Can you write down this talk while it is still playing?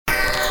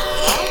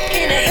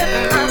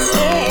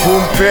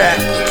back.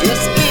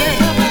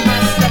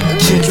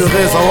 Chichu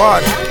Reza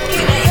what?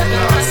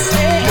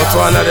 What's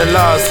one of the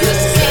last?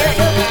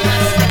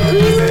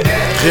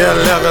 Real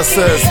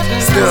lyricist,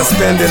 still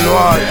standing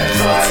wide.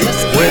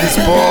 Where he's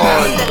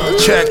born,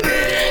 check.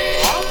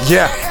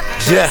 Yeah.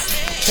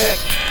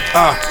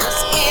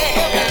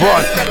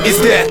 What is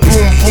that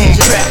boom boom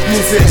bap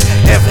music?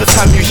 Every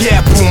time you hear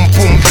boom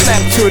boom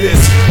clap to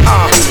this.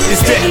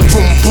 Is that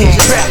boom boom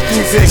bap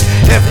music?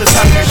 Every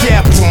time you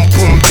hear boom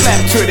boom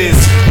clap to this.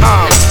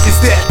 Is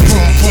that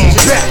boom boom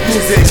bap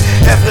music?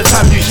 Every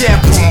time you hear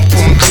boom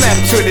boom clap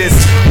to this.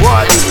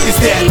 What is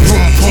that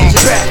boom boom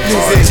bap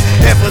music?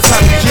 Every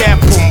time you hear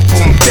boom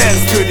boom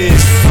dance to this.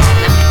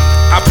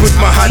 I put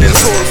my heart and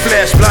soul,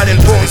 flesh, blood and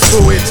bones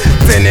to it.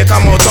 Then I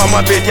come out on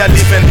my bed, I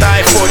live and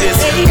die for this.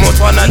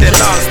 Most one of the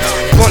last,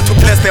 born to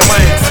bless their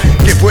minds.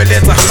 Give way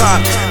let a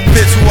heart.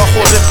 Bitch who are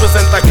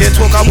represent a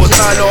ghetto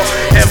kabotalo.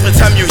 Every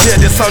time you hear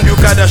the sound, you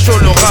gotta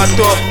show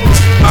lorato.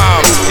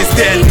 It's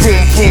that boom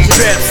boom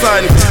bap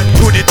son.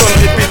 Put it on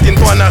repeat in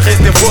one,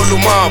 raise the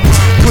volume up.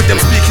 Put them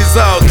speakers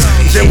out.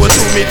 Jengo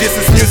to me, this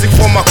is music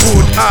for my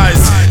good eyes.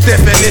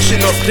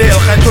 Definition of real,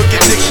 hydrokic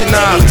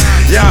dictionary.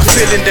 Yeah,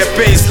 feeling the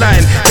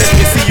baseline. Let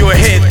me see your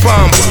head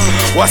bump.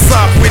 What's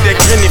up with the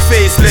grinny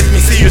face? Let me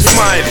see you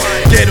smile.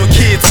 Ghetto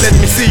kids, let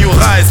me see you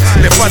rise.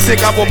 Le fate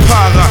kabo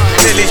para.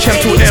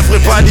 LHM to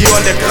everybody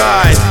on the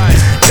grind.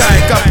 Guy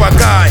kappa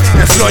guy,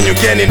 as long you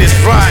getting it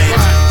right.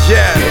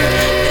 Yeah.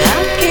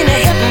 How can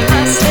I help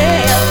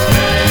myself?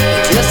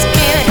 Just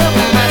can't help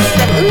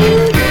myself.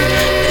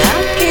 How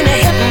can I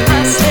help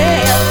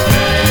myself?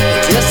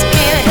 Just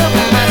can't help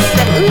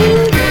myself.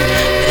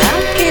 How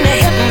can I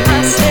help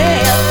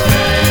myself?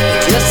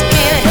 Just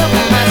can't help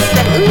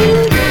myself.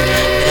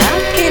 How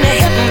can I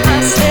help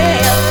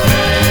myself?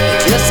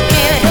 Just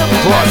can't help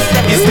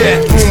myself. Is that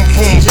boom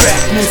boom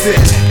bap music?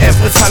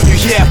 Every time you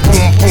hear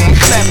boom boom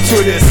clap to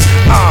this.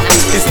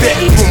 Is that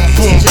boom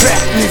boom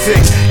bap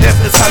music?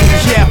 Every time you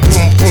hear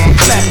boom boom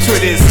clap to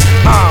this.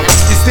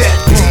 Is that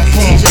boom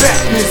boom bap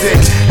music?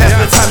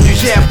 Every time you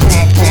hear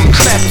boom boom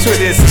clap to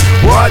this.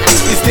 What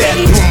is that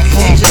boom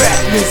boom bap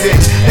music?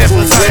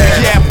 Every time you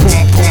hear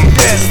boom boom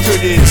dance to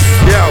this.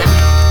 Yo.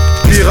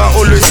 Lira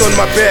always on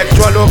my back,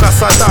 Jwaloka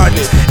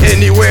Satani.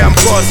 Anyway I'm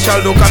cross,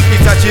 shall look and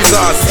Peter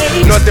Jesus.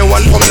 Not the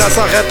one from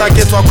Nazareth, I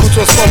get what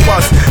Kutos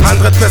compass.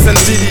 100%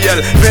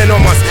 VDL,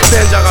 venomous,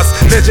 dangerous.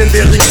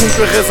 Legendary King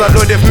Pereza,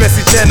 Lord of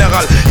Messi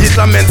General.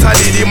 Hitler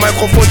mentality,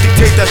 microphone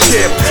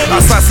dictatorship.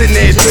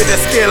 Assassinate with a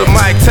scale,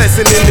 Mike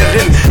Tyson in the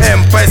ring.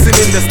 Bison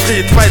in the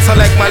street, fights are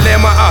like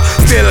Malema.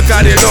 Still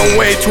got a long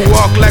way to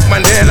walk like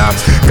Mandela.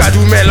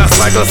 Kadumela,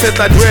 cycle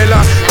settler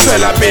dweller.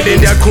 Fella building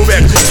their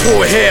Quebec,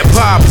 through hip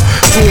hop.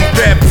 Boom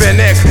bap,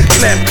 venek,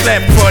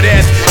 clap for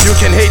that. You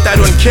can hate, I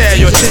don't care.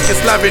 Your chick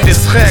is loving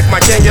this track. My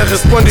gang is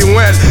responding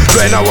well.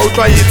 Right now, I'll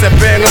try it's a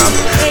banger.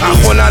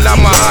 Ahona la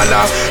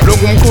mahala.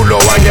 Longumkulo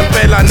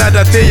wangempela.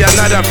 Another day,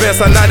 another verse,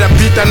 another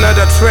beat,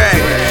 another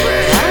track.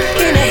 How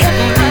can I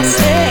help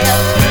myself?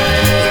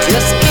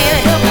 Just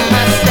can't help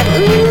myself.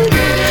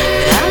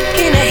 How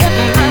can I help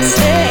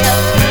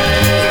myself?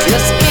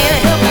 Just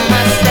can't help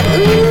myself.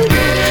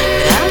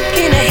 How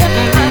can I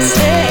help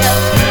myself?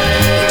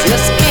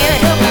 Just can't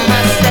help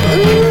myself.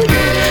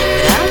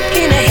 How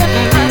can I help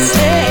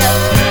myself?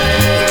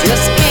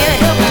 Just can't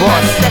help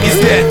myself. Is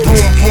that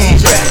boom boom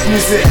bap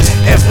music?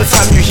 Every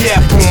time you hear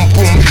boom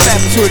boom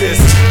clap to this.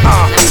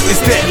 Is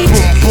that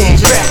boom boom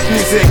bap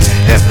music?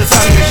 Every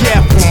time you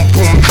hear boom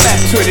boom clap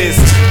to this.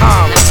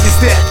 Is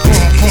that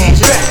boom boom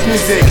bap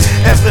music?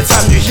 Every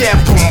time you hear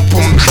boom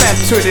boom clap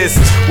to this.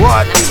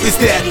 What is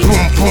that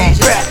boom boom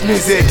bap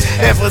music?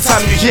 Every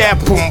time you hear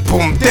boom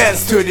boom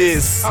dance to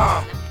this.